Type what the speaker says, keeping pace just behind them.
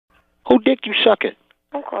Who dick you sucking?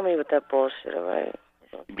 Don't call me with that bullshit, alright?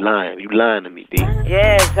 You lying to me, D.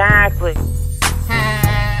 Yeah, exactly.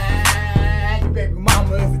 Your baby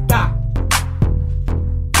mama is a thot.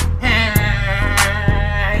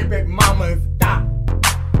 Your baby mama is a thot.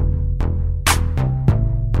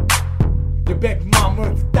 Your baby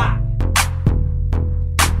mama is a thot.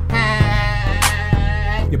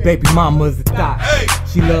 Your baby mama is a thot. Hey.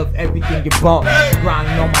 She love everything you bought. Hey.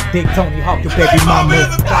 Grinding on my dick, Tony Hawk. Your baby mama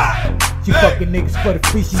is a thot. She fucking niggas for the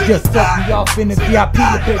free. She just sucked me off in the VIP.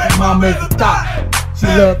 Your baby mama is a thot. She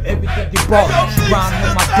love everything you bought. She grinding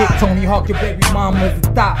on my dick, Tony Hawk. Your baby mama is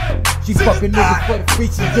a thot. She fucking niggas for the free.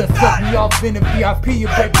 She just sucked me off in the VIP.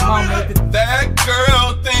 Your baby mama is a thot. That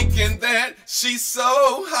girl thinking that she's so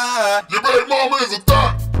high. Your baby mama is a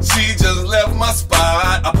thot. She just left my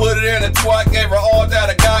spot. I put it in a twat, gave her all that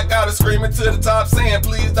I got her screaming to the top, saying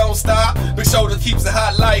please don't stop. Big shoulder keeps it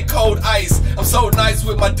hot like cold ice. I'm so nice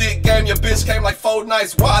with my dick game. Your bitch came like 4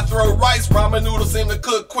 nights. Why I throw rice? Ramen noodles seem to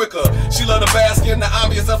cook quicker. She love to bask in the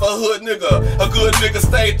ambience of a hood nigga. A good nigga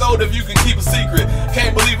stay throwed if you can keep a secret.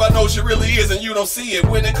 Can't believe I know she really is and you don't see it.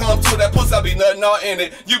 When it comes to that pussy, I be nothing all in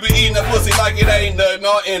it. You be eating that pussy like it ain't nothing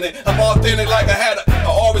all in it. I'm authentic like I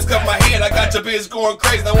always cover my head. I got your bitch going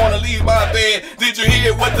crazy. I wanna leave my bed. Did you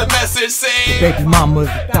hear what the message said? Baby mama's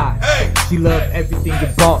a thot. Hey. She love everything you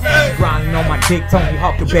bought. Hey. She grinding on my dick, Tony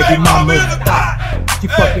Hawk. Your baby mama's a thot. She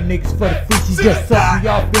fucking niggas for the free. She just sucked me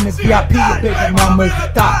off in the VIP. Your baby mama's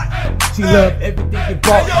a thot. She love everything you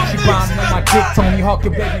bought. She grinding on my dick, Tony Hawk.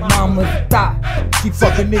 Your baby mama's a thot. She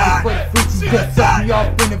fucking niggas for the free. She just sucked me off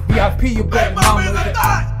in the VIP. Your baby mama's a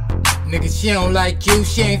thot. Nigga, she don't like you.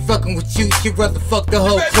 She ain't fucking with you. She rather fuck the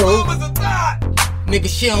whole crew. Nigga,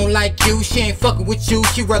 she don't like you, she ain't fucking with you,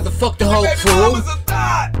 she rather fuck the whole crew.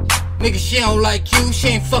 Nigga, she don't like you, she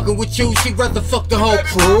ain't fucking with you, she rather fuck the whole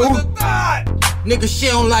crew. Nigga, she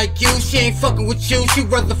don't like you, she ain't fucking with you, she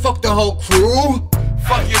rather fuck the whole crew.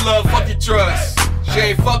 Fuck your love, fuck your trust. She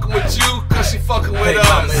ain't fucking with you, cause she fucking with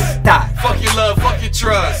us. Fuck your love, fuck your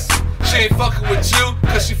trust. She ain't fucking with you,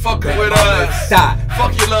 cause she fucking with us.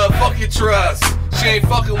 Fuck your love, fuck your trust. She ain't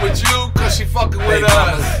fucking with you, cause she fucking with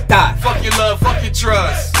us. Fuck your love, fuck your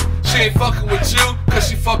trust. She ain't fucking with you, cause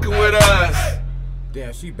she fucking with us.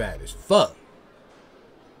 Damn, she bad as fuck.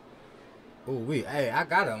 Ooh, hey, I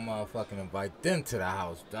gotta motherfucking invite them to the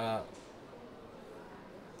house, dog.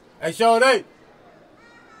 Hey, Shorty!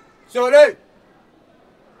 Shorty!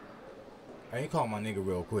 Hey, you call my nigga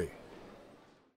real quick.